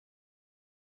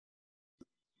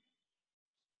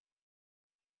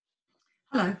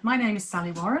Hello, my name is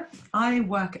Sally Warren. I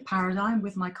work at Paradigm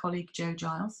with my colleague Jo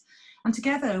Giles, and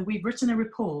together we've written a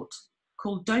report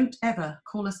called Don't Ever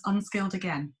Call Us Unskilled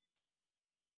Again.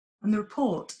 And the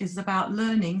report is about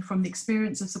learning from the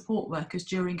experience of support workers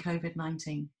during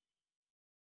COVID-19.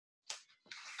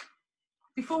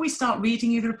 Before we start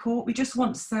reading you the report, we just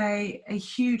want to say a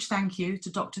huge thank you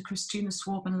to Dr. Christina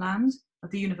Swarben-Land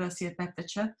of the University of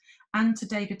Bedfordshire and to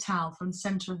David Towell from the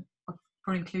Centre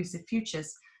for Inclusive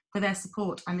Futures for their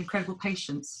support and incredible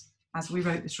patience as we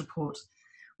wrote this report.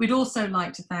 We'd also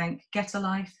like to thank Get a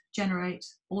Life, Generate,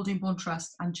 Aldingbourne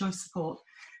Trust and Choice Support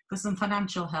for some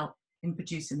financial help in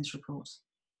producing this report.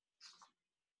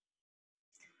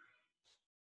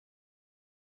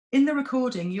 In the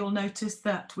recording, you'll notice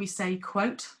that we say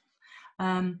quote,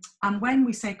 and when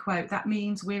we say quote, that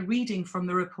means we're reading from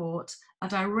the report a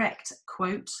direct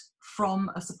quote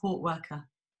from a support worker.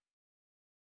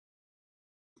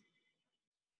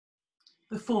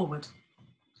 The foreword.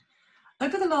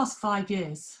 Over the last 5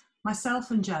 years,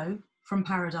 myself and Jo from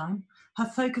Paradigm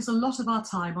have focused a lot of our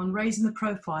time on raising the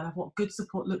profile of what good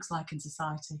support looks like in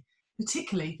society,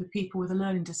 particularly for people with a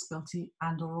learning disability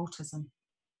and or autism.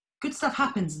 Good stuff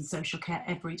happens in social care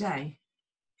every day.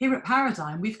 Here at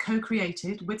Paradigm, we've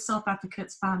co-created with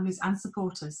self-advocates, families and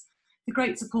supporters the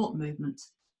Great Support Movement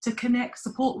to connect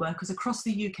support workers across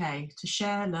the UK to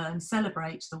share, learn,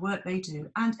 celebrate the work they do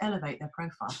and elevate their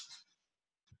profile.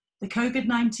 The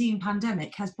COVID-19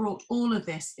 pandemic has brought all of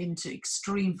this into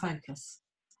extreme focus.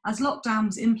 As lockdown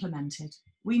was implemented,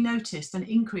 we noticed an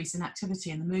increase in activity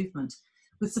in the movement,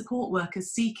 with support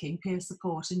workers seeking peer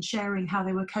support and sharing how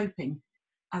they were coping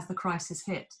as the crisis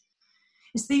hit.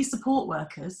 It's these support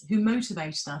workers who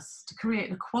motivated us to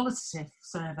create a qualitative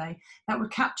survey that would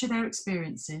capture their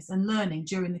experiences and learning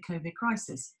during the COVID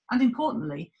crisis, and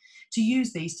importantly, to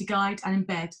use these to guide and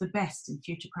embed the best in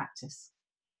future practice.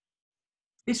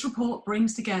 This report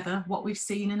brings together what we've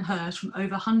seen and heard from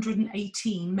over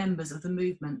 118 members of the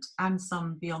movement and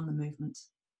some beyond the movement.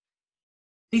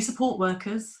 These support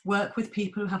workers work with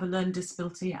people who have a learning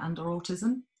disability and or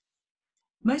autism.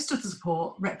 Most of the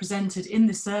support represented in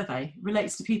this survey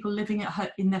relates to people living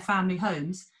in their family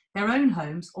homes, their own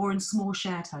homes, or in small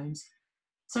shared homes.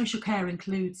 Social care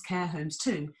includes care homes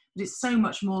too, but it's so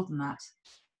much more than that.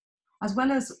 As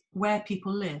well as where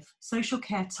people live, social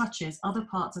care touches other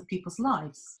parts of people's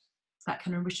lives that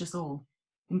can enrich us all.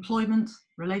 Employment,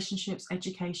 relationships,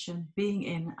 education, being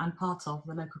in and part of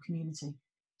the local community.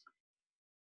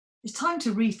 It's time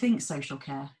to rethink social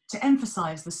care, to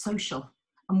emphasise the social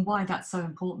and why that's so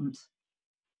important.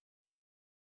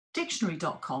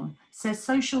 Dictionary.com says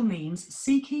social means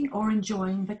seeking or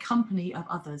enjoying the company of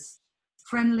others,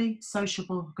 friendly,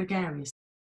 sociable, gregarious.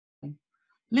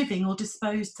 Living or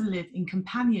disposed to live in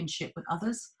companionship with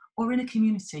others or in a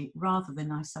community rather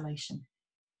than isolation.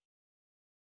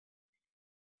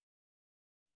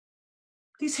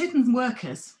 These hidden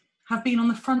workers have been on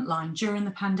the front line during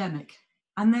the pandemic,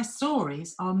 and their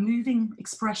stories are a moving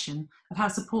expression of how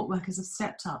support workers have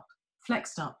stepped up,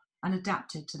 flexed up and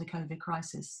adapted to the COVID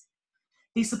crisis.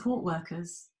 These support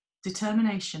workers'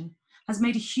 determination has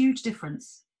made a huge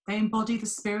difference. They embody the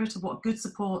spirit of what good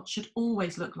support should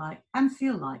always look like and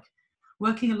feel like,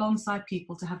 working alongside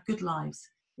people to have good lives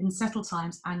in settled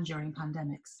times and during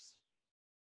pandemics.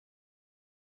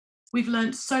 We've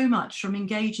learned so much from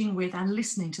engaging with and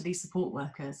listening to these support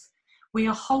workers. We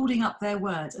are holding up their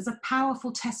words as a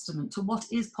powerful testament to what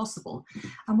is possible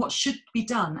and what should be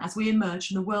done as we emerge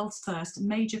from the world's first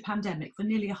major pandemic for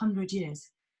nearly 100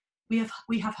 years. We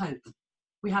have hope.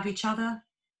 We have each other.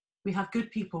 We have good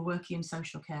people working in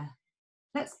social care.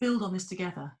 Let's build on this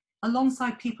together,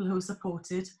 alongside people who are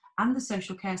supported and the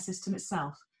social care system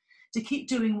itself, to keep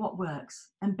doing what works,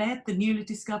 embed the newly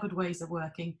discovered ways of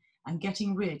working and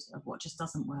getting rid of what just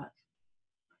doesn't work.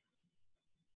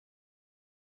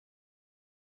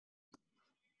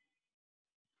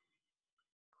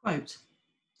 Quote,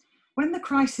 when the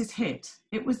crisis hit,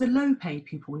 it was the low-paid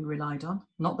people we relied on,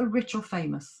 not the rich or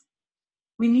famous.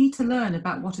 We need to learn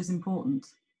about what is important.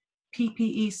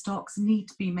 PPE stocks need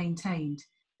to be maintained,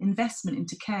 investment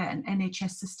into care and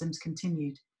NHS systems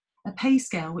continued, a pay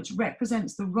scale which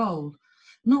represents the role,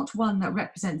 not one that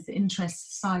represents the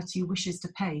interest society wishes to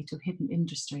pay to a hidden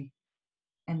industry.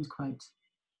 End quote.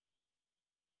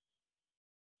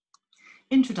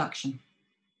 Introduction.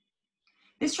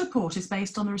 This report is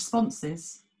based on the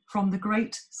responses from the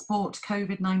Great Support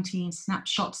COVID-19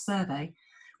 Snapshot Survey,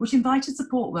 which invited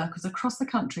support workers across the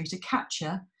country to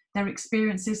capture their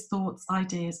experiences, thoughts,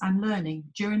 ideas and learning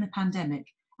during the pandemic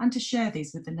and to share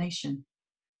these with the nation.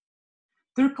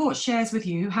 The report shares with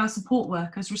you how support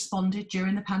workers responded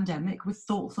during the pandemic with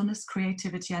thoughtfulness,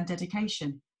 creativity and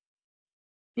dedication.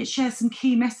 It shares some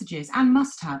key messages and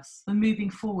must-haves for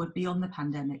moving forward beyond the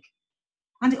pandemic.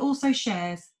 And it also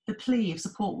shares the plea of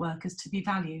support workers to be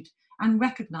valued and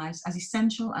recognised as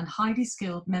essential and highly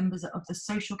skilled members of the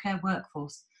social care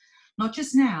workforce, not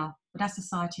just now, but as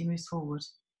society moves forward.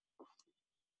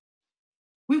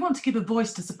 We want to give a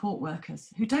voice to support workers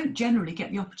who don't generally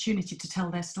get the opportunity to tell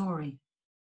their story.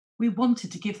 We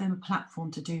wanted to give them a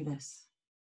platform to do this.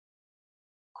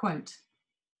 Quote,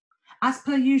 "As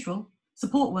per usual,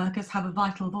 support workers have a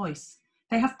vital voice.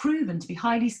 They have proven to be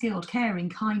highly skilled, caring,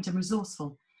 kind and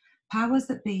resourceful. Powers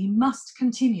that be must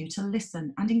continue to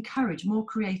listen and encourage more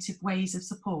creative ways of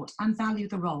support and value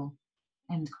the role."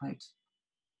 End quote.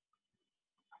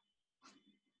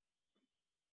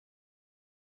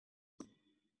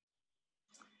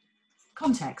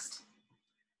 Context.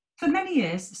 For many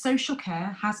years, social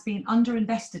care has been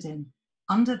underinvested in,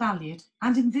 undervalued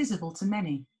and invisible to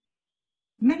many.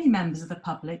 Many members of the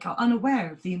public are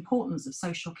unaware of the importance of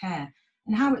social care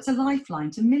and how it's a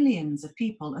lifeline to millions of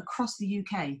people across the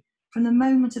UK from the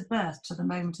moment of birth to the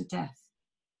moment of death.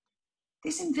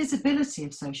 This invisibility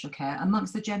of social care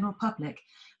amongst the general public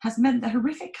has meant that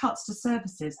horrific cuts to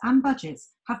services and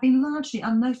budgets have been largely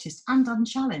unnoticed and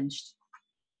unchallenged.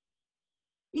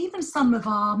 Even some of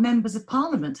our members of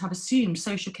parliament have assumed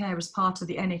social care as part of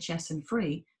the NHS and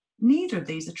free. Neither of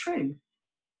these are true.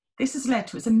 This has led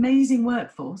to its amazing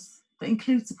workforce that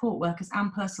includes support workers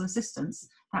and personal assistants,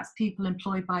 that's people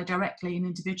employed by directly an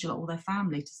individual or their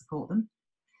family to support them,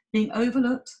 being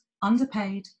overlooked,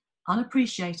 underpaid,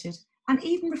 unappreciated, and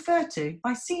even referred to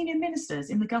by senior ministers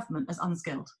in the government as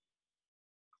unskilled.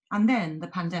 And then the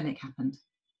pandemic happened.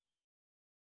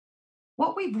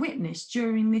 What we've witnessed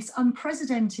during this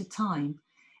unprecedented time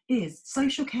is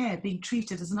social care being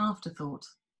treated as an afterthought.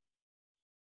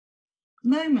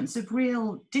 Moments of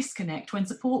real disconnect when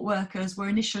support workers were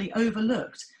initially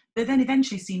overlooked, but then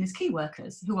eventually seen as key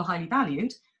workers who were highly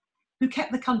valued, who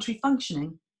kept the country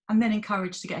functioning and then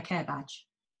encouraged to get a care badge.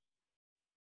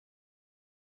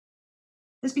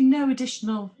 There's been no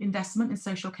additional investment in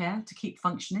social care to keep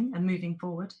functioning and moving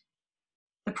forward.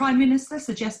 The Prime Minister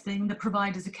suggesting that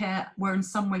providers of care were in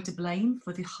some way to blame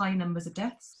for the high numbers of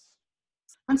deaths,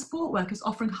 and support workers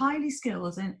offering highly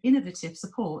skilled and innovative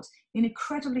support in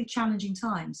incredibly challenging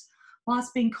times,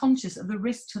 whilst being conscious of the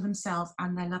risk to themselves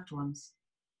and their loved ones.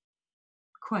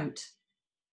 Quote,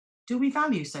 "Do we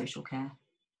value social care?"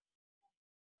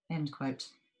 End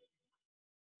quote.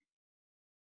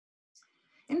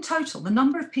 In total, the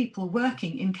number of people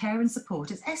working in care and support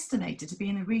is estimated to be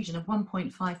in the region of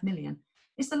 1.5 million.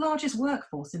 It's the largest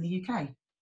workforce in the UK.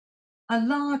 A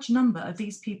large number of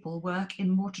these people work in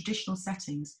more traditional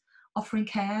settings, offering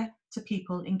care to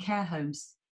people in care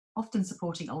homes, often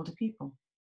supporting older people.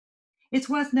 It's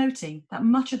worth noting that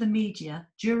much of the media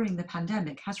during the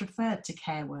pandemic has referred to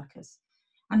care workers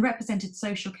and represented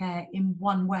social care in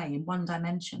one way, in one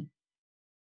dimension.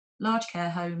 Large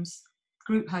care homes,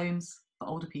 group homes for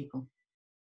older people.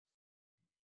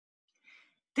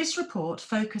 This report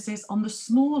focuses on the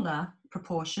smaller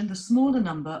proportion, the smaller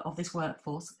number of this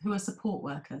workforce who are support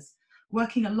workers,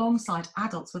 working alongside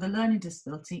adults with a learning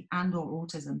disability and or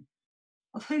autism,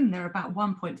 of whom there are about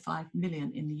 1.5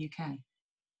 million in the UK.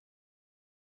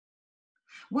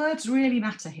 Words really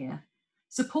matter here.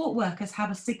 Support workers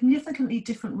have a significantly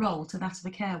different role to that of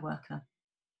a care worker.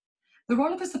 The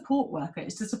role of a support worker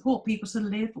is to support people to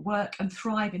live, work and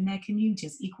thrive in their community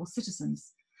as equal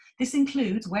citizens. This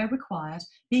includes, where required,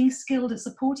 being skilled at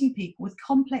supporting people with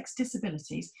complex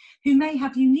disabilities who may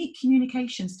have unique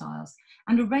communication styles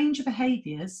and a range of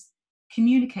behaviours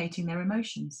communicating their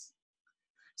emotions.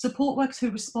 Support workers who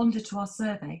responded to our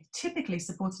survey typically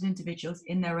supported individuals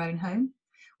in their own home,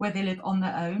 where they live on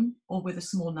their own or with a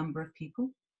small number of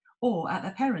people, or at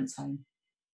their parents' home.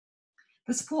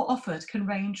 The support offered can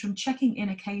range from checking in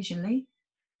occasionally,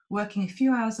 working a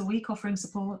few hours a week offering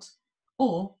support,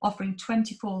 or offering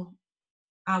 24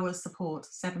 hours support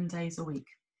 7 days a week.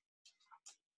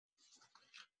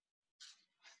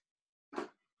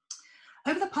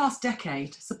 Over the past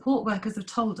decade, support workers have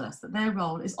told us that their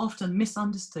role is often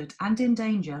misunderstood and in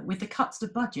danger, with the cuts to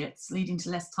budgets leading to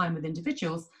less time with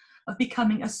individuals, of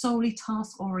becoming a solely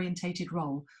task-orientated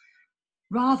role,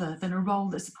 rather than a role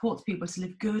that supports people to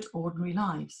live good, ordinary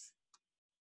lives.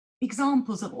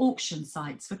 Examples of auction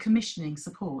sites for commissioning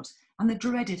support and the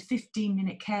dreaded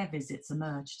 15-minute care visits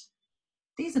emerged.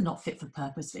 These are not fit for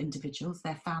purpose for individuals,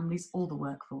 their families, or the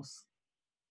workforce.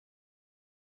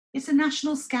 It's a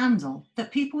national scandal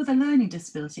that people with a learning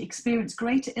disability experience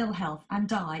greater ill health and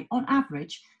die, on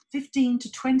average, 15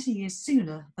 to 20 years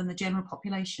sooner than the general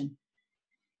population.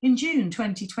 In June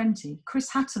 2020, Chris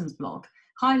Hatton's blog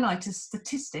highlighted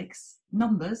statistics,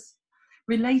 numbers,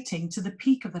 relating to the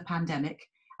peak of the pandemic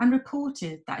and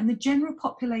reported that in the general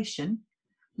population,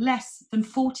 less than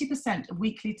 40% of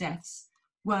weekly deaths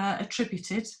were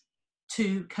attributed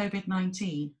to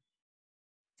COVID-19.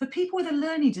 For people with a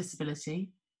learning disability,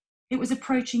 it was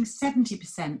approaching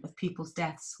 70% of people's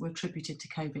deaths were attributed to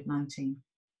COVID-19.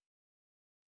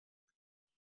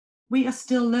 We are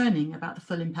still learning about the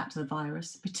full impact of the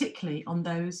virus, particularly on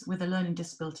those with a learning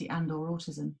disability and/or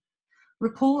autism.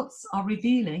 Reports are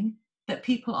revealing that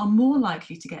people are more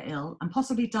likely to get ill and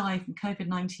possibly die from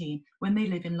COVID-19 when they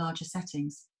live in larger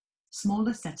settings.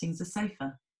 Smaller settings are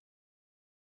safer.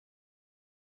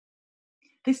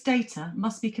 This data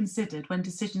must be considered when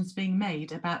decisions are being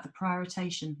made about the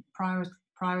prioritisation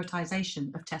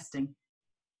of testing.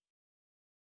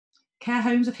 Care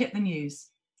homes have hit the news,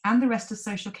 and the rest of the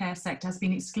social care sector has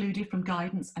been excluded from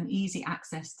guidance and easy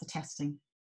access to testing.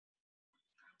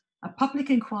 A public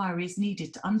inquiry is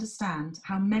needed to understand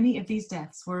how many of these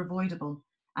deaths were avoidable,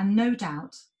 and no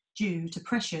doubt due to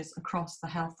pressures across the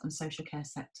health and social care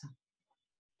sector.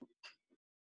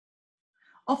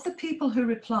 Of the people who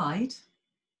replied,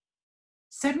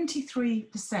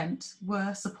 73%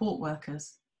 were support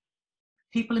workers,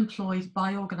 people employed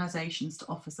by organisations to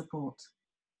offer support.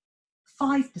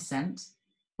 5%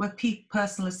 were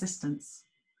personal assistants,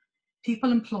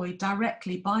 people employed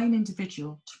directly by an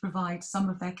individual to provide some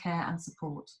of their care and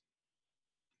support.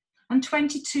 And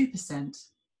 22%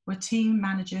 were team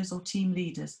managers or team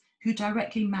leaders who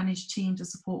directly manage teams of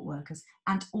support workers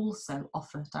and also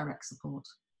offer direct support.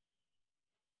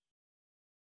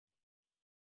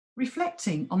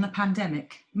 Reflecting on the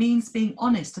pandemic means being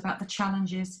honest about the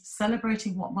challenges,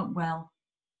 celebrating what went well,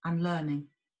 and learning.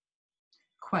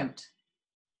 Quote,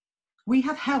 "We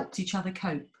have helped each other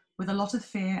cope with a lot of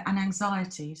fear and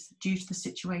anxieties due to the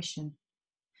situation,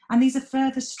 and these are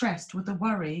further stressed with the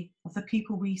worry of the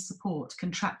people we support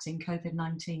contracting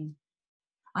COVID-19.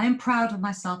 I am proud of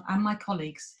myself and my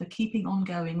colleagues for keeping on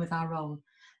going with our role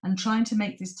and trying to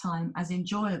make this time as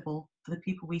enjoyable for the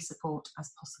people we support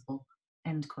as possible."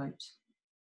 End quote.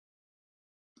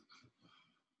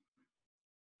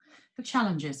 The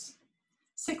challenges.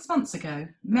 6 months ago,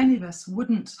 many of us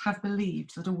wouldn't have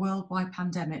believed that a worldwide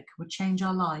pandemic would change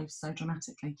our lives so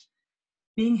dramatically.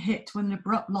 Being hit with an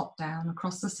abrupt lockdown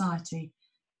across society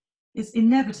is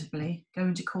inevitably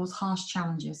going to cause harsh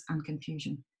challenges and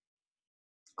confusion.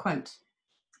 Quote,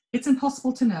 "It's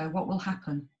impossible to know what will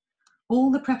happen.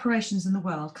 All the preparations in the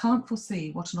world can't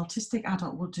foresee what an autistic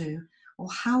adult will do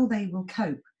or how they will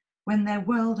cope when their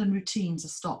world and routines are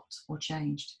stopped or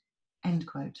changed." End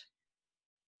quote.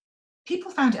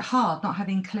 People found it hard not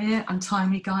having clear and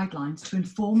timely guidelines to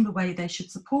inform the way they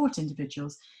should support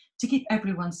individuals to keep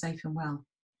everyone safe and well.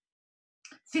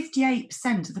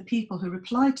 58% of the people who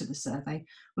replied to the survey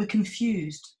were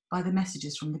confused by the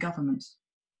messages from the government.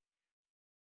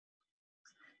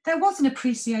 There was an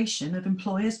appreciation of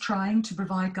employers trying to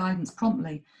provide guidance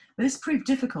promptly, but this proved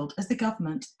difficult as the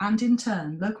government and in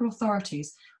turn local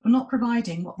authorities were not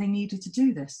providing what they needed to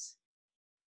do this.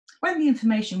 When the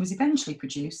information was eventually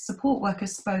produced, support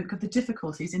workers spoke of the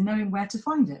difficulties in knowing where to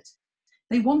find it.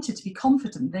 They wanted to be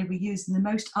confident they were using the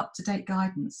most up-to-date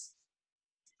guidance.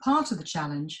 Part of the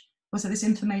challenge was that this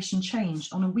information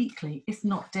changed on a weekly, if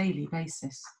not daily,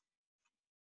 basis.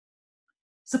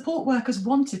 Support workers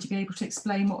wanted to be able to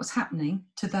explain what was happening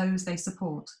to those they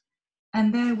support,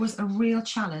 and there was a real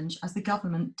challenge as the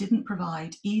government didn't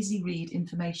provide easy-read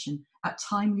information at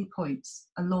timely points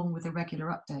along with the regular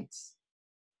updates.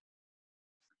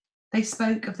 They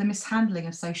spoke of the mishandling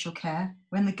of social care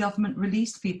when the government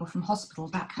released people from hospital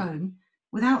back home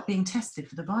without being tested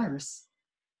for the virus.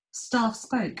 Staff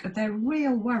spoke of their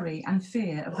real worry and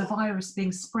fear of the virus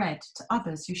being spread to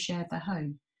others who shared their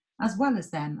home, as well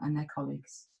as them and their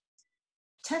colleagues.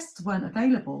 Tests weren't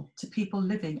available to people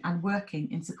living and working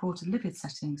in supported living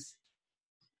settings.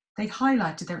 They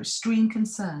highlighted their extreme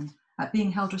concern at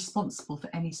being held responsible for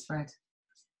any spread.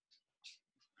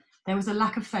 There was a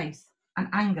lack of faith and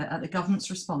anger at the government's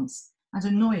response and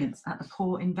annoyance at the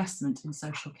poor investment in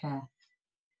social care.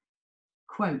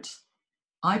 Quote,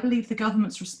 "I believe the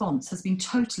government's response has been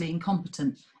totally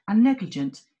incompetent and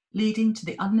negligent, leading to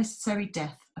the unnecessary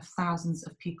death of thousands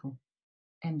of people."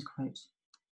 End quote.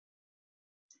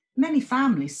 Many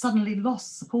families suddenly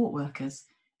lost support workers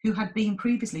who had been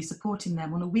previously supporting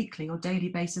them on a weekly or daily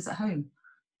basis at home,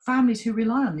 families who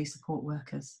rely on these support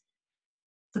workers.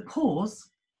 The pause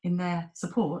in their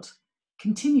support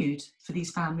continued for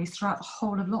these families throughout the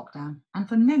whole of lockdown. And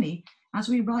for many, as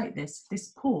we write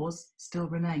this pause still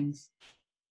remains.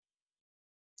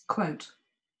 Quote,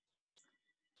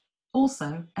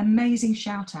 also, amazing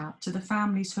shout out to the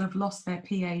families who have lost their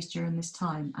PAs during this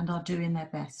time and are doing their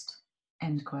best,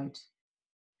 end quote.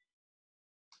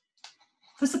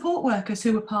 For support workers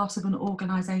who were part of an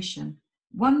organisation,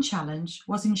 one challenge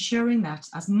was ensuring that,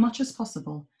 as much as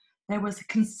possible, there was a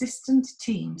consistent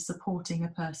team supporting a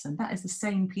person. That is the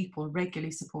same people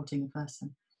regularly supporting a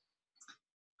person.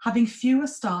 Having fewer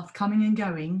staff coming and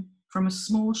going from a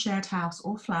small shared house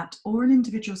or flat or an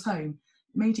individual's home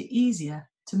made it easier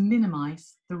to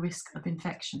minimise the risk of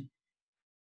infection.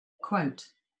 Quote,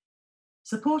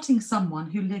 supporting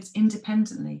someone who lives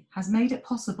independently has made it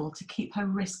possible to keep her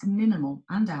risk minimal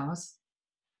and ours.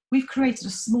 We've created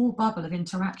a small bubble of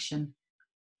interaction.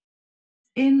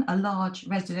 In a large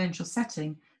residential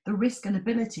setting, the risk and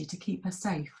ability to keep her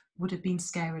safe would have been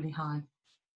scarily high.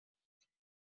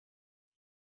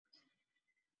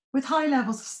 With high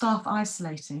levels of staff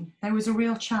isolating, there was a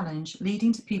real challenge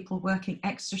leading to people working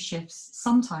extra shifts,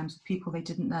 sometimes with people they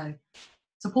didn't know.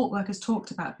 Support workers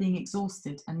talked about being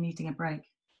exhausted and needing a break.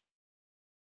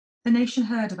 The nation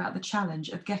heard about the challenge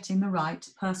of getting the right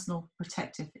personal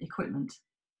protective equipment,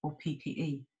 or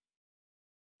PPE.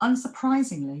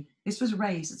 Unsurprisingly, this was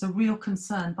raised as a real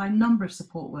concern by a number of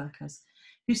support workers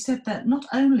who said that not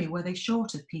only were they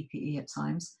short of PPE at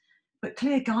times, but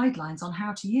clear guidelines on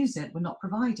how to use it were not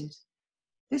provided.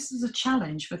 This is a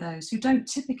challenge for those who don't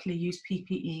typically use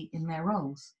PPE in their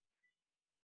roles.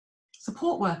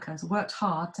 Support workers worked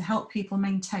hard to help people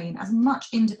maintain as much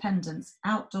independence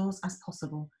outdoors as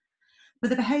possible, but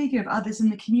the behaviour of others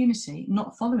in the community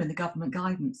not following the government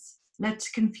guidance led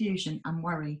to confusion and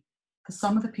worry for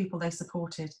some of the people they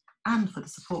supported and for the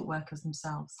support workers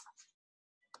themselves.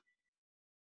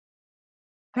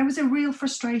 There was a real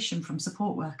frustration from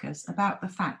support workers about the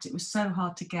fact it was so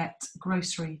hard to get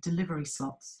grocery delivery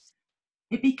slots.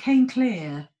 It became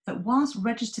clear that whilst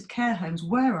registered care homes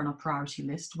were on a priority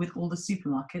list with all the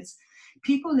supermarkets,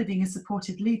 people living in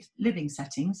supported living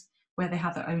settings where they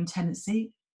have their own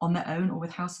tenancy, on their own or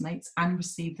with housemates, and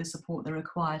receive the support they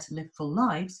require to live full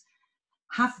lives,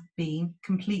 have been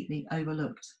completely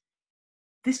overlooked.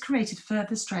 This created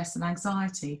further stress and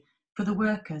anxiety for the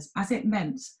workers, as it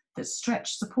meant that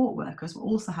stretched support workers were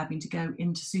also having to go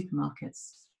into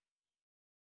supermarkets.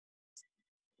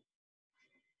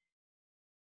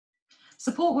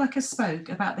 Support workers spoke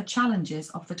about the challenges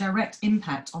of the direct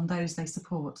impact on those they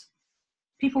support.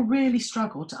 People really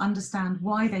struggled to understand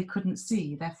why they couldn't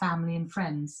see their family and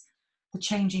friends, the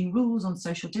changing rules on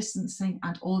social distancing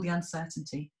and all the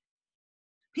uncertainty.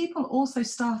 People also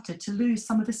started to lose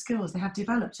some of the skills they had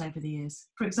developed over the years,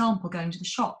 for example, going to the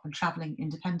shop and travelling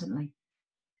independently.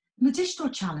 An additional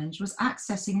challenge was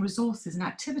accessing resources and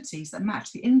activities that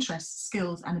matched the interests,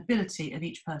 skills and ability of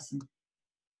each person.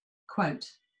 Quote,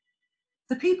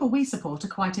 the people we support are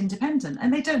quite independent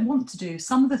and they don't want to do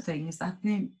some of the things that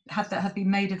have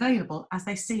been made available as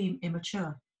they seem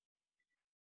immature.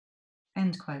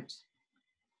 End quote.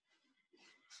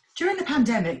 During the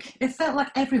pandemic, it felt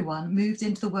like everyone moved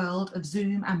into the world of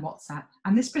Zoom and WhatsApp,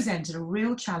 and this presented a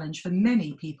real challenge for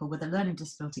many people with a learning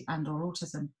disability and/or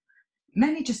autism.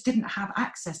 Many just didn't have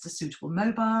access to suitable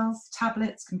mobiles,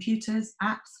 tablets, computers,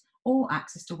 apps, or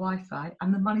access to Wi-Fi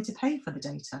and the money to pay for the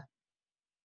data.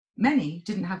 Many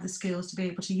didn't have the skills to be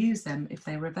able to use them if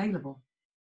they were available.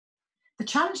 The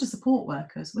challenge of support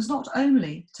workers was not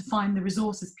only to find the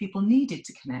resources people needed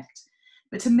to connect,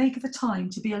 but to make the time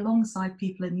to be alongside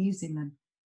people and using them.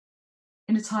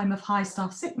 In a time of high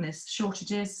staff sickness,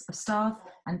 shortages of staff,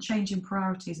 and changing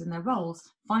priorities in their roles,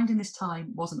 finding this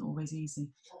time wasn't always easy.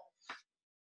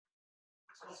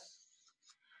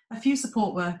 A few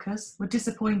support workers were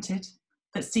disappointed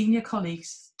that senior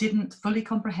colleagues didn't fully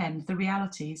comprehend the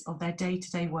realities of their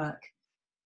day-to-day work,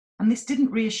 and this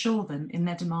didn't reassure them in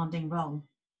their demanding role.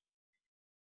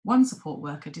 One support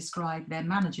worker described their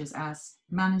managers as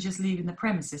managers leaving the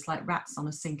premises like rats on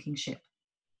a sinking ship.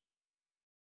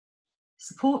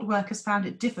 Support workers found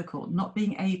it difficult not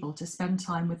being able to spend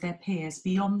time with their peers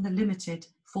beyond the limited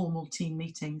formal team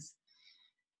meetings.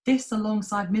 This,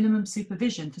 alongside minimum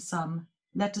supervision for some,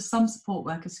 led to some support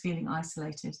workers feeling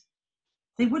isolated.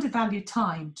 They would have valued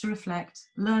time to reflect,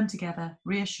 learn together,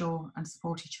 reassure and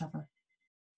support each other.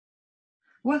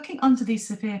 Working under these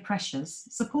severe pressures,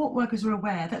 support workers were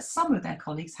aware that some of their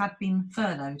colleagues had been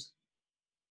furloughed,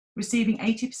 receiving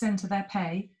 80% of their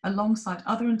pay alongside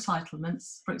other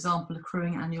entitlements, for example,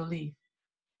 accruing annual leave.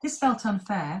 This felt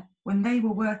unfair when they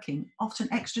were working,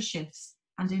 often extra shifts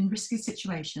and in risky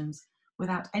situations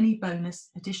without any bonus,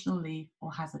 additional leave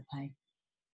or hazard pay.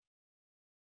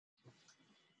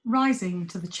 Rising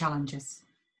to the challenges.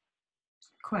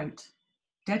 Quote,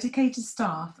 dedicated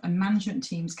staff and management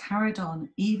teams carried on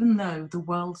even though the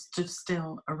world stood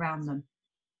still around them.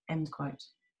 End quote.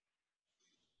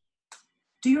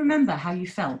 Do you remember how you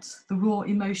felt, the raw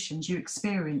emotions you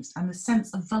experienced and the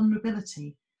sense of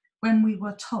vulnerability when we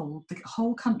were told the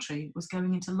whole country was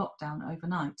going into lockdown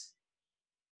overnight?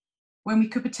 When we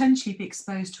could potentially be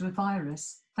exposed to a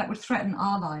virus that would threaten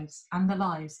our lives and the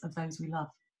lives of those we love?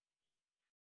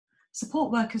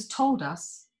 Support workers told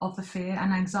us of the fear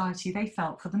and anxiety they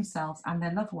felt for themselves and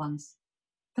their loved ones.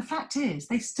 The fact is,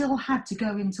 they still had to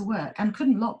go into work and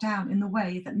couldn't lock down in the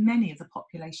way that many of the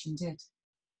population did.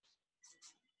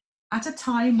 At a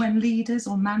time when leaders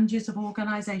or managers of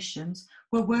organisations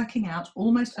were working out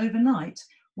almost overnight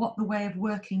what the way of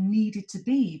working needed to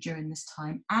be during this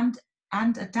time and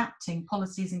adapting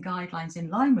policies and guidelines in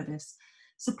line with this,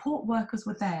 support workers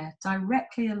were there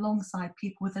directly alongside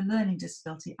people with a learning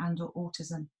disability and/or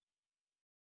autism.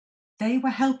 They were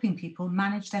helping people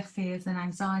manage their fears and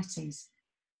anxieties,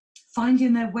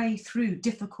 finding their way through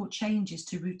difficult changes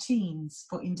to routines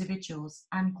for individuals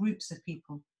and groups of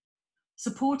people,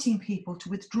 supporting people to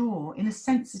withdraw in a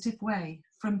sensitive way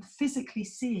from physically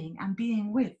seeing and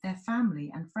being with their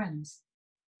family and friends.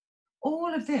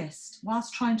 All of this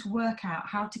whilst trying to work out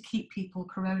how to keep people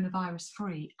coronavirus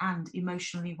free and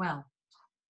emotionally well.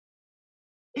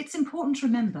 It's important to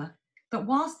remember that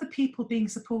whilst the people being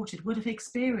supported would have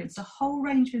experienced a whole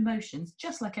range of emotions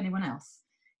just like anyone else,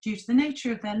 due to the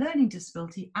nature of their learning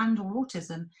disability and/or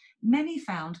autism, many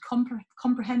found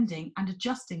comprehending and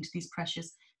adjusting to these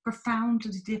pressures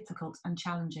profoundly difficult and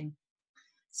challenging.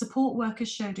 Support workers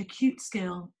showed acute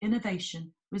skill,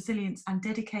 innovation, resilience and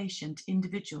dedication to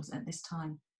individuals at this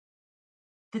time.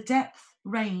 The depth,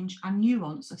 range and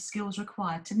nuance of skills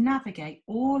required to navigate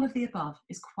all of the above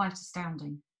is quite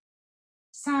astounding.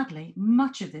 Sadly,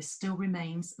 much of this still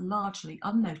remains largely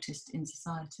unnoticed in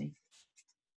society.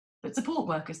 But support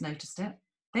workers noticed it.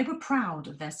 They were proud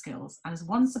of their skills, and as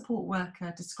one support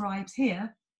worker describes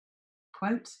here,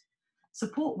 quote,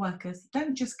 support workers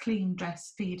don't just clean,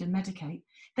 dress, feed and medicate.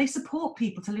 They support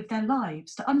people to live their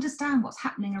lives, to understand what's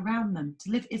happening around them,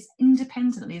 to live as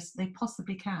independently as they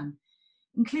possibly can,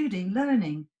 including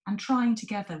learning and trying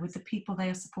together with the people they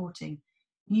are supporting,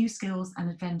 new skills and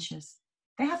adventures.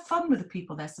 They have fun with the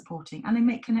people they're supporting and they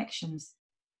make connections,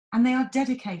 and they are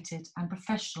dedicated and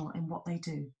professional in what they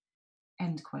do.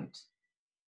 End quote.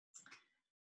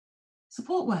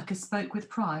 Support workers spoke with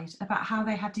pride about how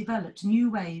they had developed new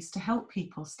ways to help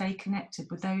people stay connected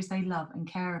with those they love and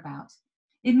care about.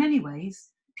 In many ways,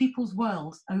 people's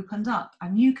worlds opened up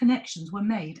and new connections were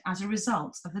made as a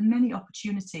result of the many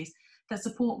opportunities that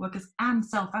support workers and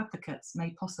self-advocates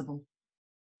made possible.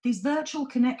 These virtual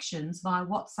connections via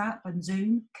WhatsApp and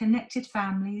Zoom connected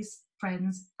families,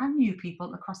 friends, and new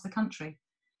people across the country.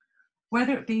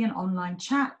 Whether it be an online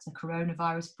chat, a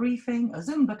coronavirus briefing, a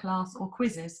Zumba class, or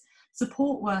quizzes,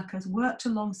 support workers worked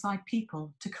alongside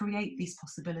people to create these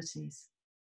possibilities.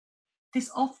 This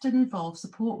often involves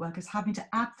support workers having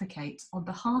to advocate on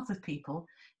behalf of people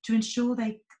to ensure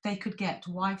they could get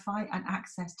Wi-Fi and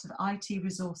access to the IT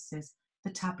resources,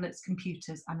 the tablets,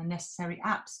 computers, and the necessary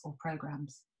apps or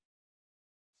programs.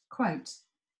 Quote,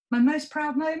 my most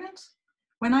proud moment?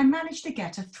 When I managed to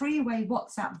get a 3-way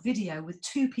WhatsApp video with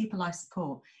 2 people I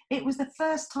support. It was the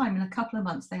first time in a couple of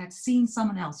months they had seen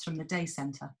someone else from the day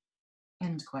centre.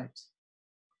 End quote.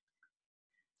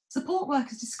 Support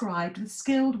workers described the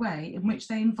skilled way in which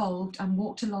they involved and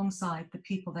walked alongside the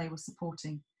people they were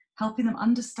supporting, helping them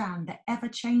understand the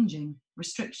ever-changing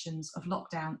restrictions of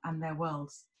lockdown and their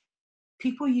worlds.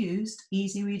 People used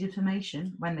easy read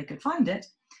information when they could find it,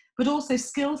 but also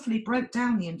skillfully broke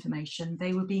down the information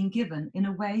they were being given in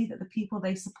a way that the people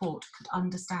they support could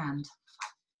understand.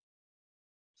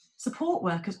 Support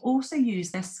workers also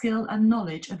use their skill and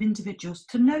knowledge of individuals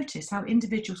to notice how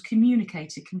individuals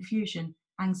communicated confusion,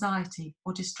 anxiety,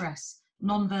 or distress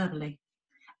non-verbally,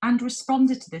 and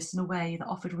responded to this in a way that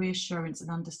offered reassurance and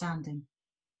understanding.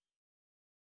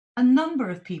 A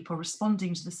number of people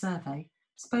responding to the survey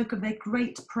spoke of their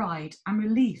great pride and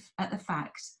relief at the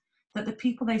fact that the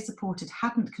people they supported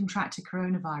hadn't contracted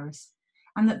coronavirus,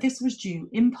 and that this was due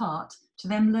in part to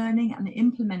them learning and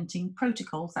implementing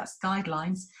protocols, that's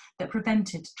guidelines, that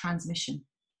prevented transmission.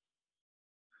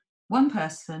 One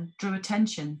person drew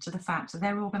attention to the fact that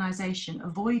their organisation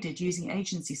avoided using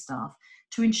agency staff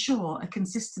to ensure a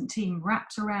consistent team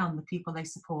wrapped around the people they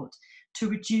support to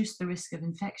reduce the risk of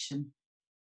infection.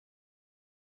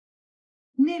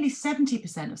 Nearly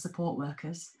 70% of support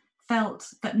workers felt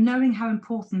that knowing how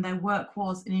important their work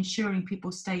was in ensuring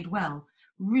people stayed well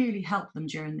really helped them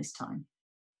during this time.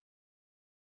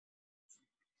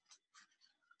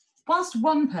 Whilst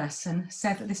one person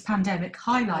said that this pandemic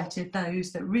highlighted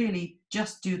those that really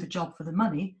just do the job for the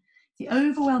money, the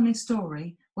overwhelming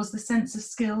story was the sense of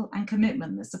skill and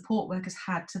commitment that support workers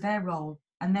had to their role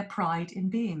and their pride in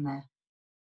being there.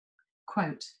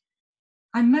 Quote,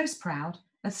 "I'm most proud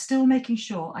of still making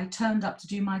sure I turned up to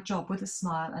do my job with a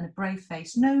smile and a brave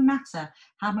face, no matter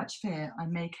how much fear I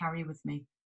may carry with me."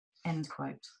 End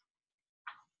quote.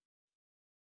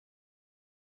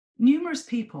 Numerous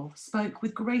people spoke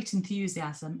with great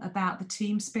enthusiasm about the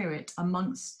team spirit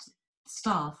amongst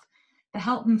staff that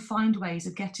helped them find ways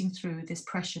of getting through this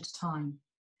pressured time.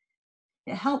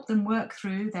 It helped them work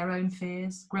through their own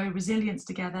fears, grow resilience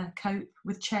together, cope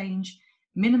with change,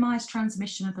 minimise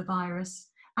transmission of the virus,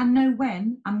 and know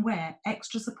when and where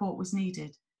extra support was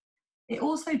needed. It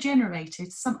also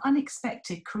generated some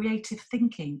unexpected creative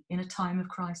thinking in a time of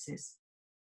crisis.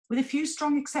 With a few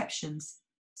strong exceptions,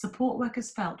 support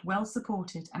workers felt well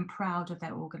supported and proud of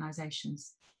their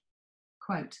organisations.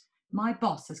 Quote, "My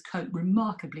boss has coped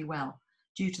remarkably well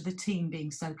due to the team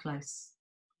being so close."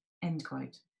 End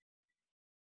quote.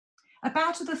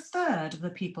 About a third of the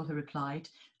people who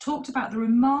replied talked about the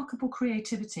remarkable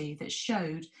creativity that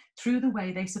showed through the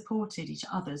way they supported each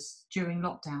other's during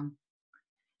lockdown.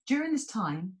 During this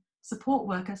time, support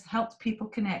workers helped people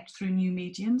connect through new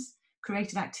mediums,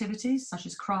 created activities such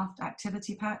as craft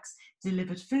activity packs,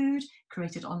 delivered food,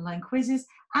 created online quizzes,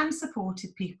 and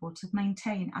supported people to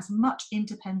maintain as much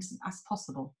independence as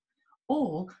possible,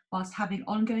 all whilst having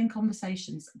ongoing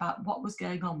conversations about what was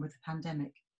going on with the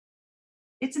pandemic.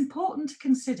 It's important to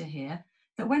consider here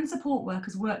that when support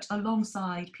workers worked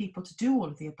alongside people to do all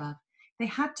of the above, they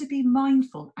had to be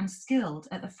mindful and skilled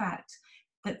at the fact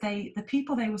that the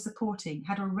people they were supporting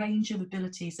had a range of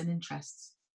abilities and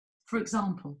interests. For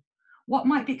example, what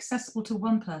might be accessible to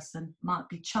one person might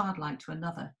be childlike to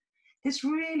another. This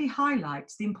really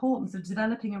highlights the importance of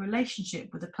developing a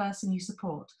relationship with the person you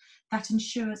support that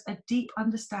ensures a deep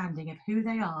understanding of who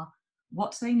they are,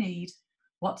 what they need,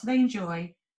 what they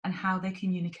enjoy, and how they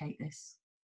communicate this.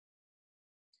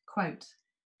 Quote,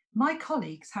 "My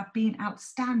colleagues have been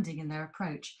outstanding in their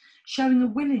approach, showing a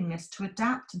willingness to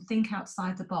adapt and think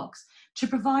outside the box to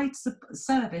provide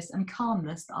service and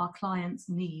calmness that our clients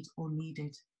need or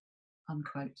needed."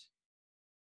 Unquote.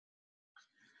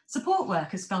 Support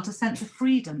workers felt a sense of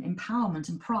freedom, empowerment,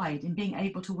 and pride in being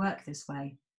able to work this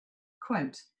way.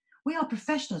 Quote, "We are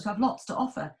professionals who have lots to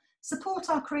offer. Support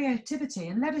our creativity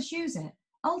and let us use it.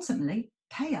 Ultimately,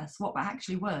 pay us what we're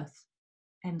actually worth."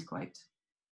 End quote.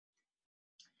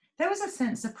 There was a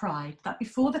sense of pride that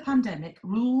before the pandemic,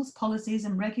 rules, policies,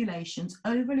 and regulations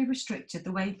overly restricted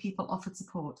the way people offered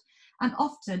support and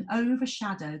often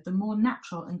overshadowed the more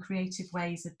natural and creative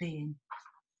ways of being.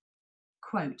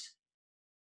 Quote,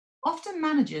 "Often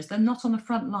managers that are not on the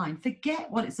front line forget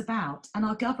what it's about and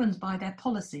are governed by their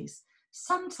policies.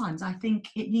 Sometimes I think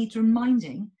it needs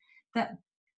reminding that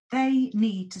they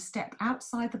need to step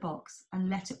outside the box and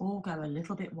let it all go a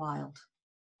little bit wild."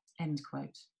 End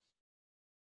quote.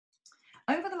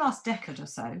 Over the last decade or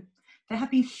so, there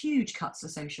have been huge cuts to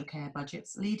social care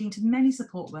budgets, leading to many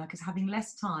support workers having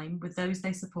less time with those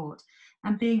they support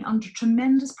and being under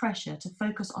tremendous pressure to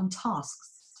focus on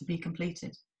tasks to be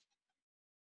completed.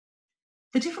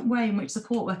 The different way in which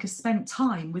support workers spent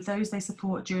time with those they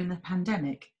support during the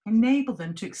pandemic enabled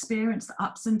them to experience the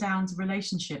ups and downs of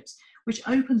relationships, which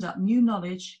opened up new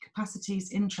knowledge,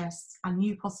 capacities, interests, and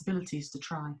new possibilities to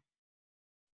try.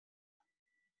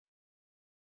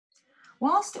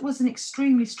 Whilst it was an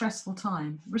extremely stressful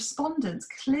time, respondents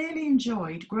clearly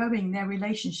enjoyed growing their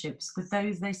relationships with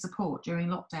those they support during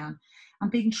lockdown and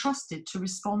being trusted to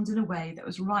respond in a way that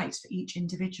was right for each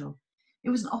individual. It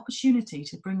was an opportunity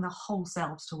to bring their whole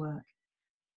selves to work.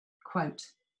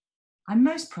 Quote, "I'm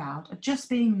most proud of just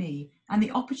being me and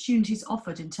the opportunities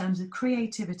offered in terms of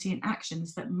creativity and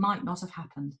actions that might not have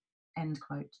happened." End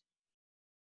quote.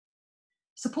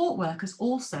 Support workers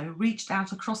also reached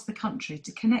out across the country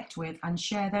to connect with and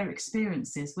share their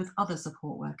experiences with other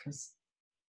support workers.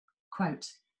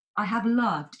 Quote, "I have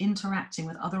loved interacting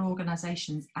with other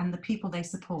organisations and the people they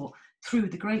support through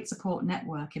the Great Support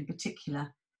Network in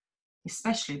particular,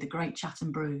 especially the Great Chat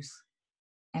and Brews."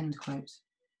 End quote.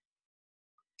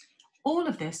 All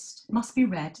of this must be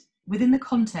read within the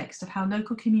context of how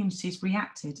local communities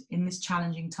reacted in this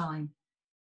challenging time.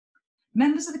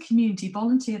 Members of the community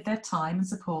volunteered their time and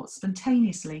support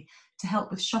spontaneously to help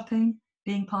with shopping,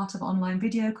 being part of online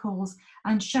video calls,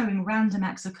 and showing random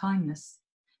acts of kindness.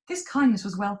 This kindness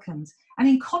was welcomed, and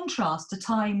in contrast to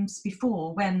times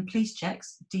before when police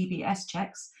checks, DBS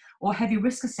checks, or heavy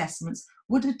risk assessments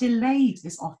would have delayed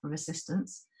this offer of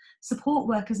assistance, support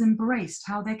workers embraced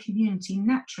how their community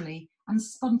naturally and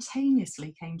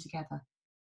spontaneously came together.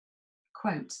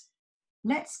 Quote,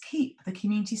 "Let's keep the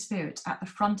community spirit at the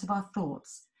front of our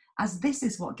thoughts, as this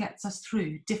is what gets us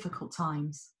through difficult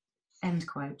times." End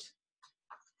quote.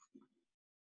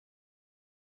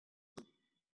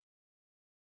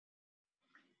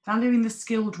 Valuing the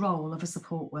skilled role of a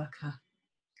support worker.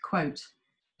 Quote,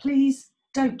 "Please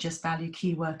don't just value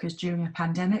key workers during a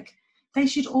pandemic. They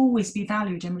should always be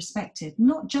valued and respected,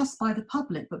 not just by the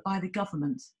public, but by the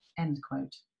government." End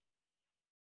quote.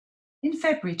 In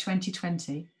February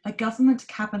 2020, a government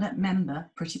cabinet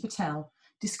member, Priti Patel,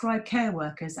 described care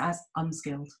workers as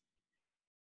unskilled.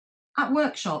 At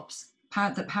workshops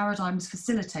that Paradigm was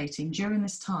facilitating during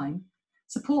this time,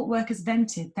 support workers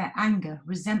vented their anger,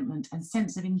 resentment, and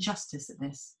sense of injustice at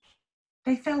this.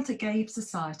 They felt it gave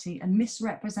society a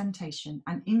misrepresentation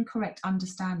and incorrect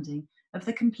understanding of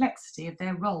the complexity of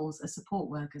their roles as support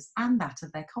workers and that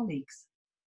of their colleagues.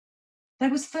 There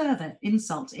was further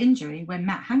insult to injury when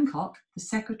Matt Hancock, the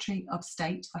Secretary of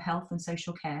State for Health and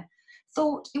Social Care,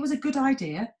 thought it was a good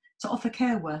idea to offer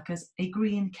care workers a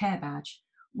green care badge,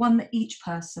 one that each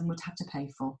person would have to pay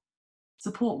for.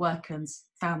 Support workers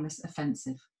found this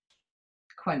offensive.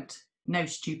 Quote, "No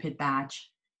stupid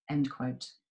badge," end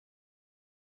quote.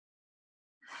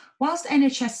 Whilst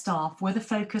NHS staff were the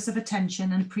focus of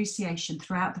attention and appreciation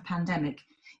throughout the pandemic,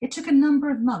 it took a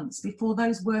number of months before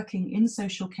those working in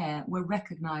social care were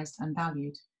recognised and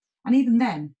valued. And even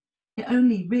then, it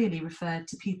only really referred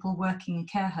to people working in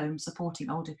care homes supporting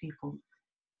older people.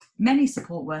 Many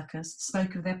support workers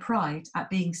spoke of their pride at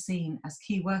being seen as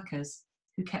key workers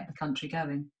who kept the country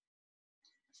going.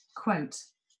 Quote,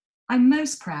 "I'm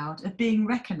most proud of being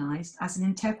recognised as an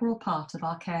integral part of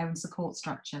our care and support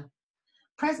structure.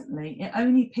 Presently, it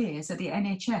only appears that the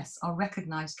NHS are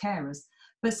recognised carers,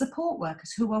 but support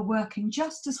workers who are working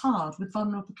just as hard with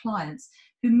vulnerable clients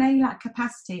who may lack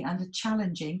capacity and are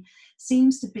challenging seem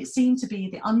to be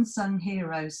the unsung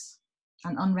heroes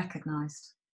and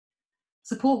unrecognised.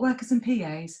 Support workers and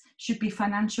PAs should be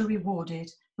financially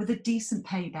rewarded with a decent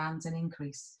pay bands and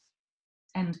increase."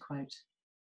 End quote.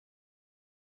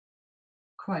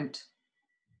 Quote,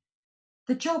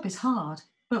 "The job is hard,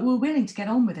 but we're willing to get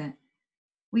on with it.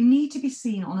 We need to be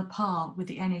seen on a par with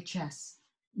the NHS,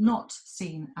 not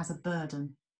seen as a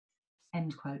burden."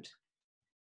 End quote.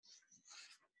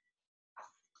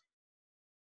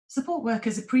 Support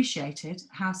workers appreciated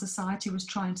how society was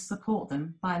trying to support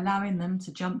them by allowing them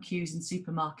to jump queues in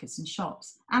supermarkets and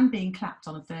shops and being clapped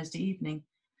on a Thursday evening,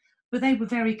 but they were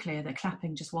very clear that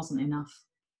clapping just wasn't enough.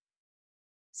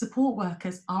 Support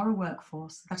workers are a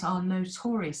workforce that are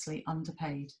notoriously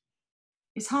underpaid.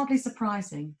 It's hardly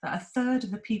surprising that a third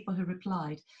of the people who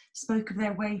replied spoke of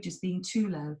their wages being too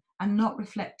low and not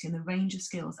reflecting the range of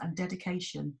skills and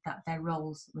dedication that their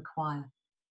roles require.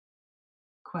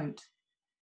 Quote,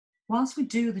 "Whilst we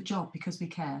do the job because we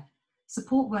care,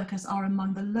 support workers are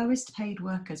among the lowest paid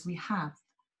workers we have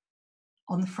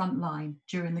on the front line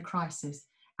during the crisis,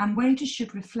 and wages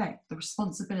should reflect the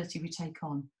responsibility we take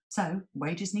on. So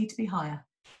wages need to be higher."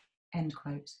 End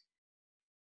quote.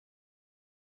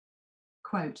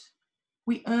 Quote,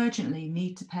 "We urgently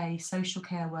need to pay social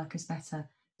care workers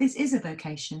better. This is a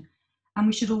vocation and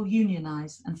we should all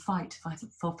unionise and fight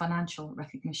for financial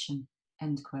recognition."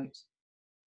 End quote.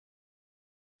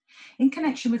 In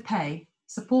connection with pay,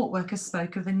 support workers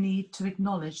spoke of the need to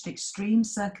acknowledge the extreme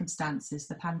circumstances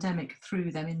the pandemic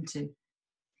threw them into.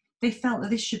 They felt that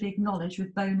this should be acknowledged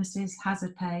with bonuses,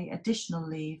 hazard pay, additional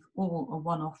leave, or a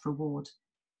one-off reward.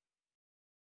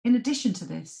 In addition to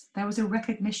this, there was a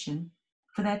recognition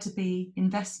for there to be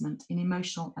investment in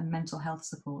emotional and mental health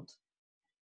support.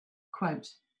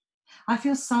 Quote, "I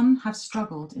feel some have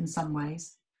struggled in some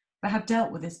ways, but have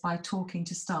dealt with this by talking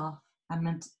to staff and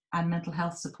mental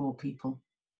health support people."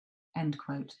 End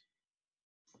quote.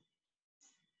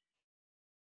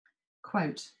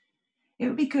 Quote, "It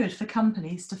would be good for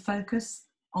companies to focus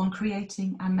on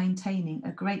creating and maintaining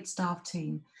a great staff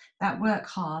team that work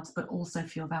hard but also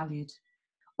feel valued.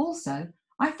 Also,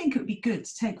 I think it would be good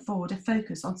to take forward a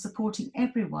focus on supporting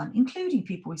everyone, including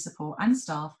people we support and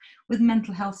staff, with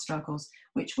mental health struggles,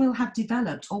 which will have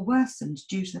developed or worsened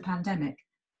due to the pandemic.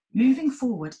 Moving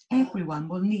forward, everyone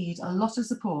will need a lot of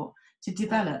support to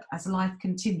develop as life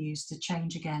continues to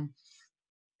change again."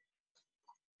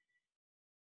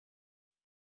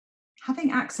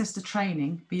 Having access to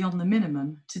training beyond the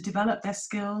minimum to develop their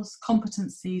skills,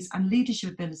 competencies, and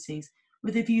leadership abilities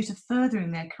with a view to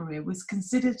furthering their career was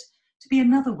considered to be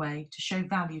another way to show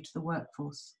value to the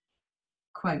workforce.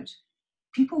 Quote,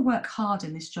 "People work hard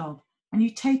in this job and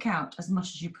you take out as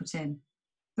much as you put in.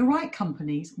 The right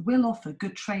companies will offer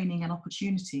good training and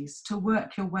opportunities to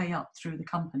work your way up through the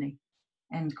company."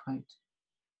 end quote.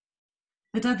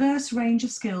 The diverse range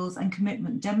of skills and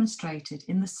commitment demonstrated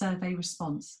in the survey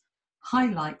response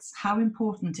highlights how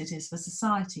important it is for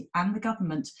society and the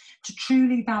government to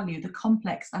truly value the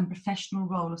complex and professional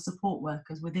role of support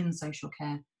workers within social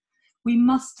care. We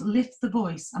must lift the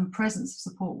voice and presence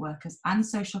of support workers and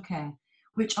social care,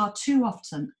 which are too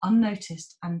often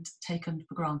unnoticed and taken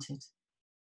for granted.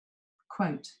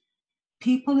 Quote,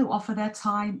 "People who offer their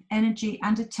time, energy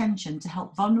and attention to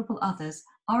help vulnerable others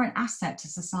are an asset to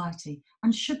society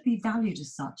and should be valued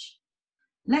as such.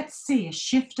 Let's see a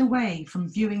shift away from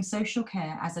viewing social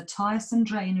care as a tiresome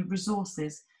drain of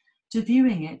resources to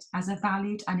viewing it as a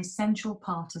valued and essential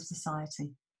part of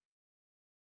society."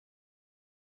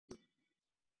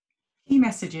 Key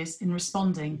messages in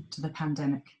responding to the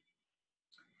pandemic.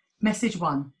 Message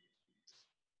 1.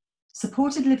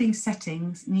 Supported living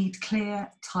settings need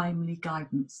clear, timely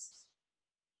guidance.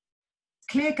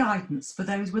 Clear guidance for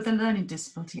those with a learning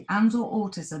disability and or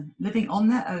autism living on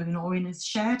their own or in a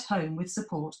shared home with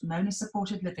support, known as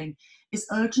supported living, is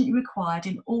urgently required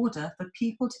in order for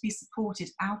people to be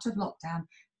supported out of lockdown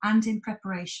and in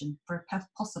preparation for a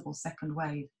possible second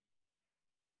wave.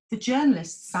 The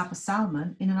journalist Saba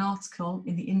Salman, in an article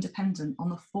in The Independent on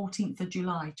the 14th of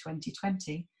July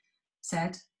 2020,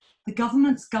 said, "The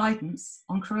government's guidance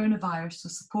on coronavirus for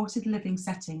supported living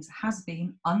settings has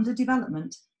been under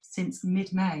development since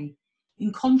mid-May,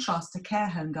 in contrast to care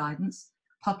home guidance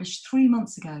published 3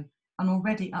 months ago and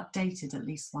already updated at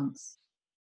least once."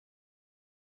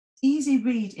 Easy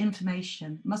read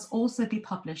information must also be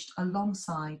published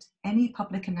alongside any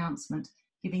public announcement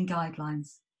giving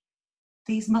guidelines.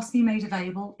 These must be made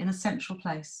available in a central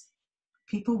place.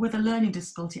 People with a learning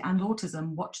disability and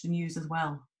autism watch the news as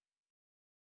well.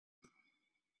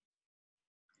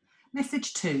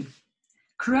 Message 2.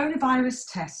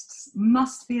 Coronavirus tests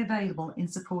must be available in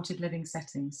supported living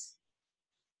settings.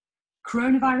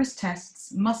 Coronavirus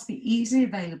tests must be easily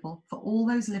available for all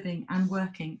those living and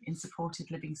working in supported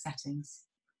living settings.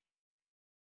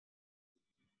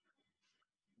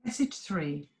 Message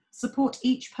 3. Support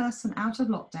each person out of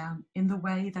lockdown in the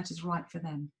way that is right for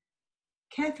them.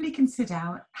 Carefully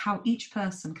consider how each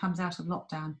person comes out of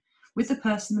lockdown with the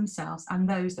person themselves and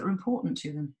those that are important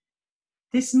to them.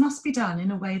 This must be done in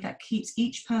a way that keeps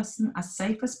each person as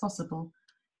safe as possible,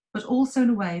 but also in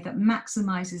a way that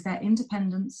maximises their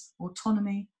independence,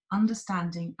 autonomy,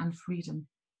 understanding and freedom.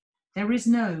 There is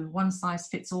no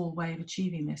one-size-fits-all way of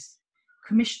achieving this.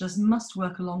 Commissioners must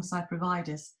work alongside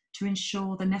providers to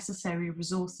ensure the necessary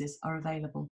resources are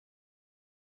available.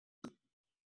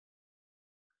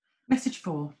 Message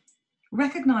 4.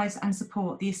 Recognise and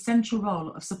support the essential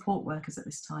role of support workers at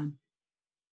this time.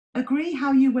 Agree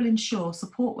how you will ensure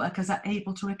support workers are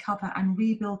able to recover and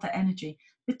rebuild their energy,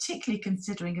 particularly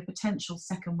considering a potential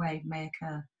second wave may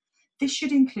occur. This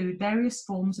should include various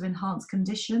forms of enhanced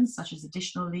conditions, such as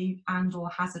additional leave and or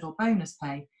hazard or bonus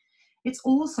pay. It's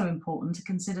also important to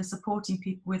consider supporting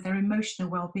people with their emotional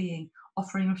well-being,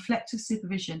 offering reflective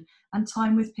supervision and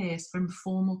time with peers for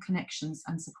informal connections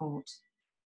and support.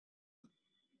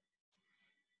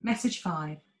 Message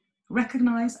 5.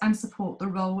 Recognise and support the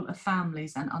role of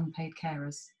families and unpaid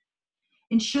carers.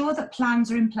 Ensure that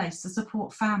plans are in place to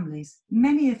support families,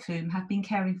 many of whom have been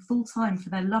caring full-time for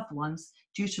their loved ones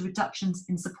due to reductions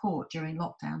in support during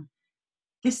lockdown.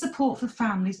 This support for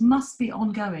families must be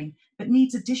ongoing, but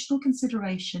needs additional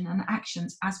consideration and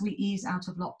actions as we ease out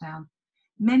of lockdown.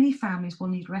 Many families will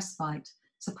need respite,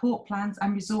 support plans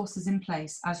and resources in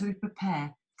place as we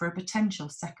prepare for a potential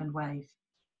second wave.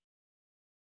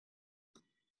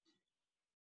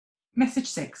 Message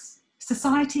 6.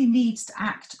 Society needs to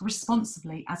act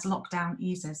responsibly as lockdown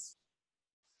eases.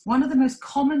 One of the most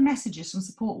common messages from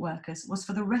support workers was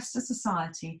for the rest of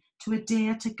society to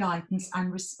adhere to guidance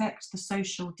and respect the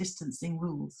social distancing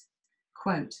rules.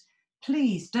 Quote,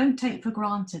 "Please don't take for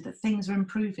granted that things are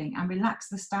improving and relax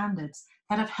the standards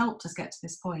that have helped us get to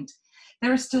this point.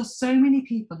 There are still so many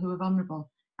people who are vulnerable,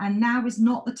 and now is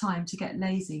not the time to get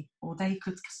lazy or they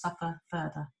could suffer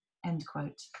further." End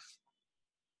quote.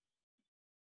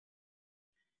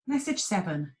 Message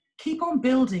 7. Keep on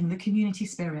building the community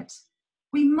spirit.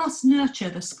 We must nurture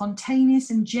the spontaneous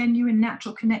and genuine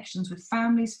natural connections with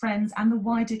families, friends and the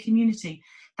wider community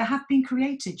that have been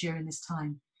created during this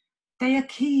time. They are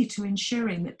key to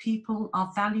ensuring that people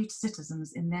are valued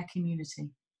citizens in their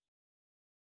community.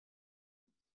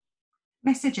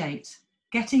 Message 8.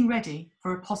 Getting ready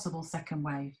for a possible second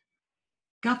wave.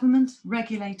 Government,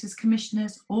 regulators,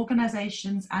 commissioners,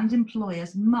 organisations and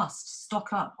employers must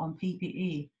stock up on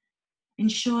PPE.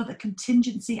 Ensure that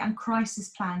contingency and crisis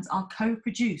plans are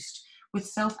co-produced with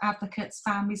self-advocates,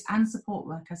 families and support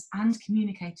workers, and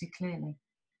communicated clearly.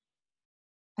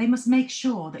 They must make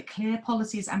sure that clear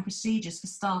policies and procedures for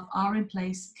staff are in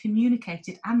place,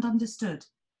 communicated and understood.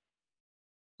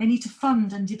 They need to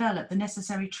fund and develop the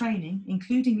necessary training,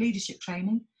 including leadership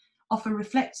training, offer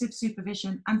reflective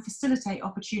supervision and facilitate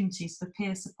opportunities for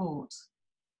peer support.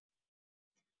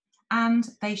 And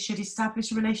they should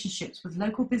establish relationships with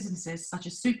local businesses such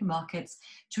as supermarkets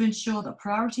to ensure that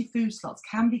priority food slots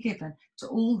can be given to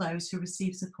all those who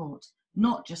receive support,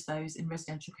 not just those in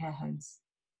residential care homes.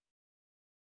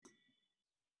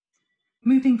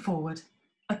 Moving forward,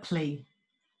 a plea.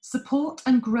 Support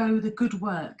and grow the good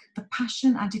work, the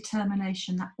passion and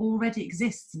determination that already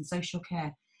exists in social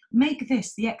care. Make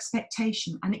this the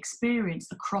expectation and experience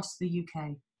across the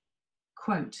UK.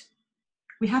 Quote,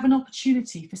 "We have an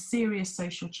opportunity for serious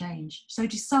social change, so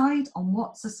decide on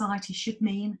what society should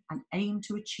mean and aim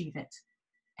to achieve it."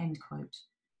 End quote.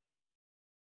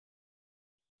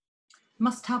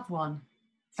 Must have one,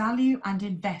 value and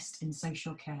invest in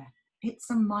social care.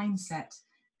 It's a mindset.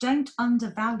 Don't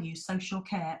undervalue social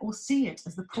care or see it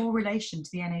as the poor relation to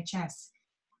the NHS.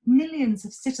 Millions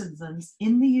of citizens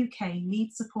in the UK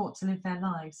need support to live their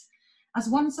lives. As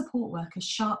one support worker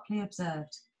sharply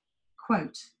observed,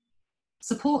 quote,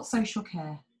 "Support social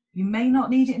care. You may not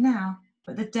need it now,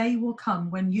 but the day will come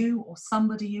when you or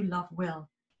somebody you love will.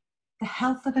 The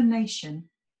health of a nation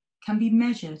can be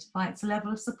measured by its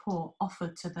level of support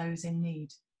offered to those in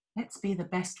need. Let's be the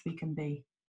best we can be."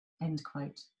 End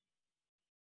quote.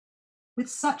 With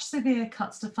such severe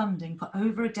cuts to funding for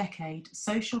over a decade,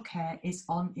 social care is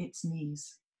on its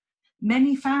knees.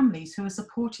 Many families who are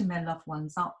supporting their loved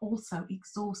ones are also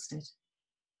exhausted.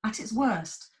 At its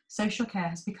worst, social care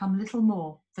has become little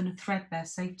more than a threadbare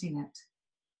safety net.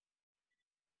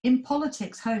 In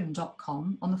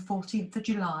politicshome.com on the 14th of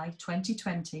July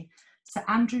 2020, Sir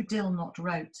Andrew Dilnot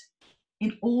wrote,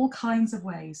 "In all kinds of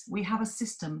ways, we have a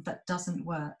system that doesn't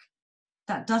work,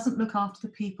 that doesn't look after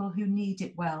the people who need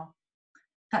it well,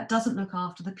 that doesn't look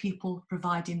after the people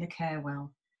providing the care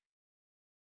well."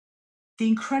 The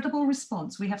incredible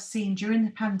response we have seen during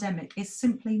the pandemic is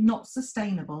simply not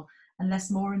sustainable unless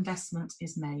more investment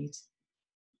is made.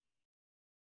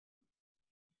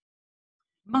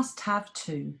 Must have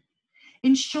two.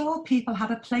 Ensure people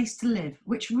have a place to live,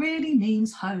 which really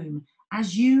means home,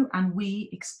 as you and we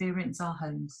experience our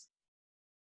homes.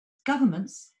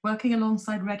 Governments, working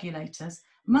alongside regulators,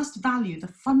 must value the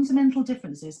fundamental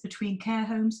differences between care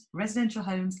homes, residential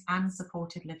homes and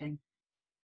supported living.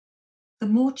 The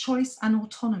more choice and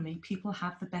autonomy people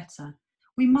have, the better.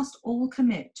 We must all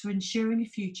commit to ensuring a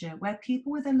future where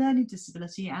people with a learning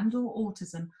disability and/or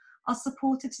autism are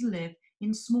supported to live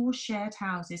in small shared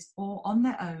houses or on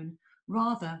their own,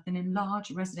 rather than in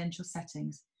large residential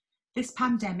settings. This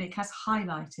pandemic has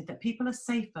highlighted that people are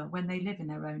safer when they live in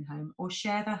their own home or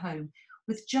share their home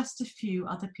with just a few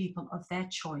other people of their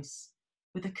choice,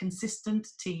 with a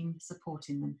consistent team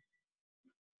supporting them.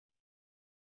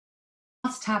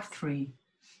 Must have three.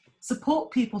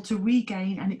 Support people to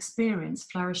regain and experience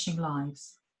flourishing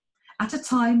lives. At a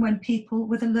time when people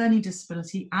with a learning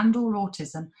disability and/or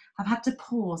autism have had to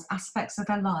pause aspects of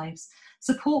their lives,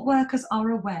 support workers are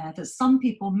aware that some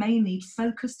people may need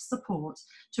focused support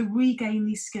to regain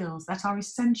these skills that are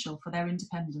essential for their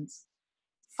independence.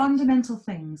 Fundamental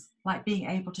things like being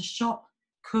able to shop,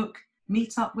 cook,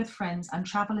 meet up with friends and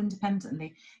travel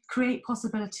independently create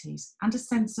possibilities and a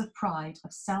sense of pride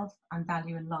of self and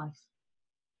value in life.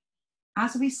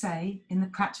 As we say in the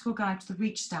Practical Guide to the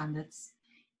REACH standards,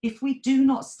 if we do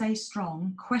not stay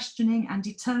strong, questioning and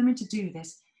determined to do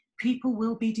this, people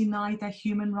will be denied their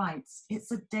human rights.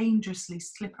 It's a dangerously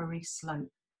slippery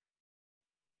slope.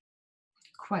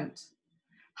 Quote,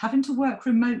 "Having to work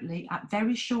remotely at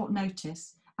very short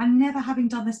notice and never having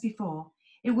done this before,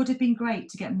 it would have been great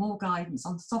to get more guidance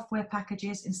on software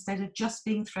packages instead of just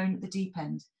being thrown at the deep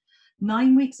end.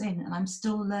 9 weeks in and I'm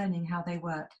still learning how they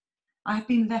work. I have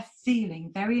been left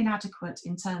feeling very inadequate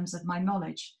in terms of my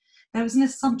knowledge. There was an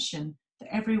assumption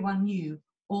that everyone knew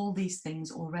all these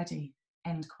things already."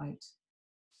 End quote.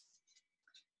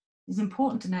 It's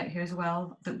important to note here as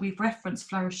well that we've referenced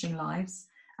Flourishing Lives,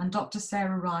 and Dr.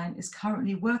 Sarah Ryan is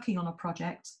currently working on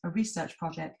a research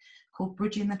project called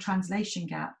Bridging the Translation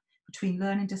Gap between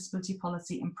Learning Disability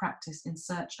Policy and Practice in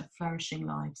Search of Flourishing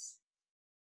Lives.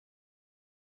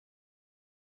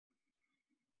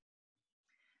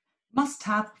 Must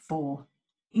have 4.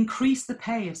 Increase the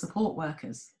pay of support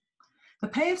workers. The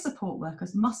pay of support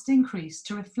workers must increase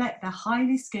to reflect their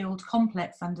highly skilled,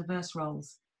 complex and diverse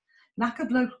roles. Lack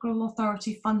of local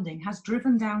authority funding has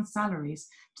driven down salaries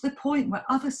to the point where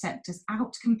other sectors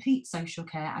outcompete social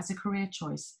care as a career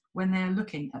choice. when they are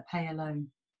looking at pay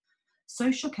alone.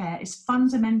 Social care is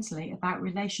fundamentally about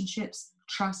relationships,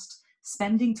 trust,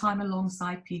 spending time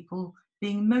alongside people,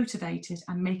 being motivated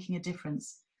and making a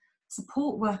difference.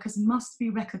 Support workers must be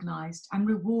recognised and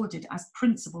rewarded as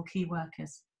principal key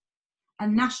workers. A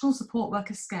national support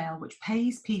worker scale which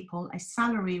pays people a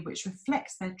salary which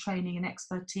reflects their training and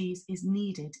expertise is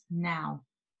needed now.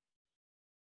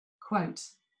 Quote,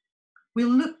 "We'll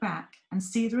look back and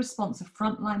see the response of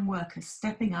frontline workers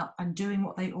stepping up and doing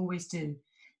what they always do.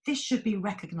 This should be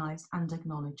recognised and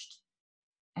acknowledged."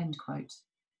 End quote.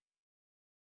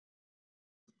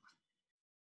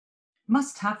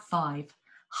 Must have 5.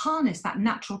 Harness that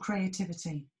natural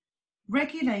creativity.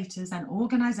 Regulators and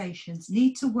organisations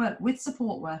need to work with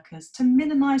support workers to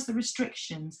minimise the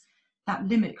restrictions that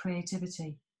limit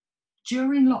creativity.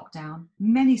 During lockdown,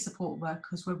 many support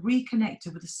workers were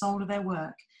reconnected with the soul of their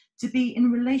work to be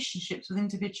in relationships with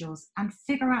individuals and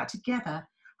figure out together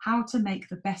how to make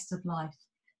the best of life.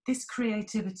 This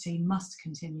creativity must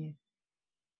continue.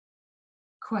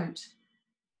 Quote,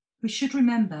 "We should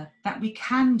remember that we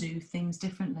can do things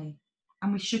differently,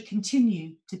 and we should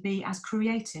continue to be as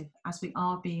creative as we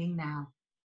are being now."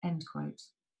 End quote.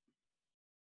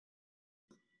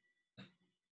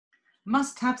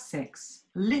 Must have 6.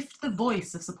 Lift the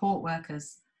voice of support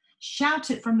workers. Shout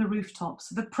it from the rooftops.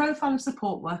 The profile of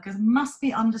support workers must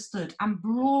be understood and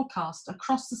broadcast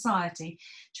across society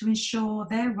to ensure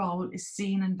their role is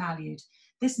seen and valued.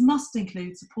 This must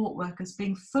include support workers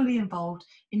being fully involved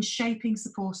in shaping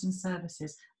support and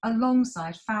services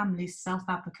alongside families,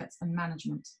 self-advocates and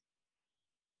management.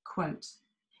 Quote,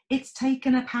 "It's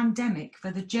taken a pandemic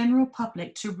for the general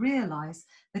public to realise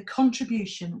the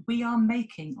contribution we are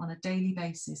making on a daily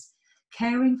basis,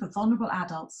 caring for vulnerable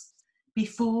adults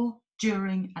before,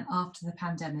 during and after the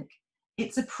pandemic.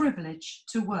 It's a privilege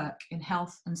to work in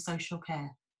health and social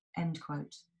care." End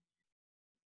quote.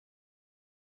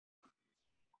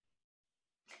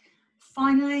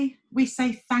 Finally, we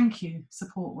say thank you,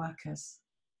 support workers.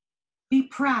 Be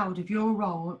proud of your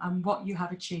role and what you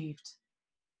have achieved.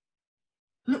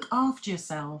 Look after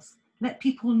yourselves. Let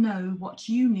people know what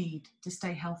you need to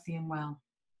stay healthy and well.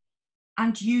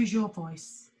 And use your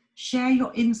voice. Share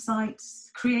your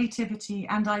insights, creativity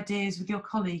and ideas with your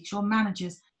colleagues, your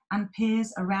managers and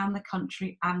peers around the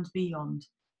country and beyond.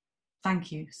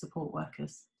 Thank you, support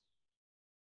workers.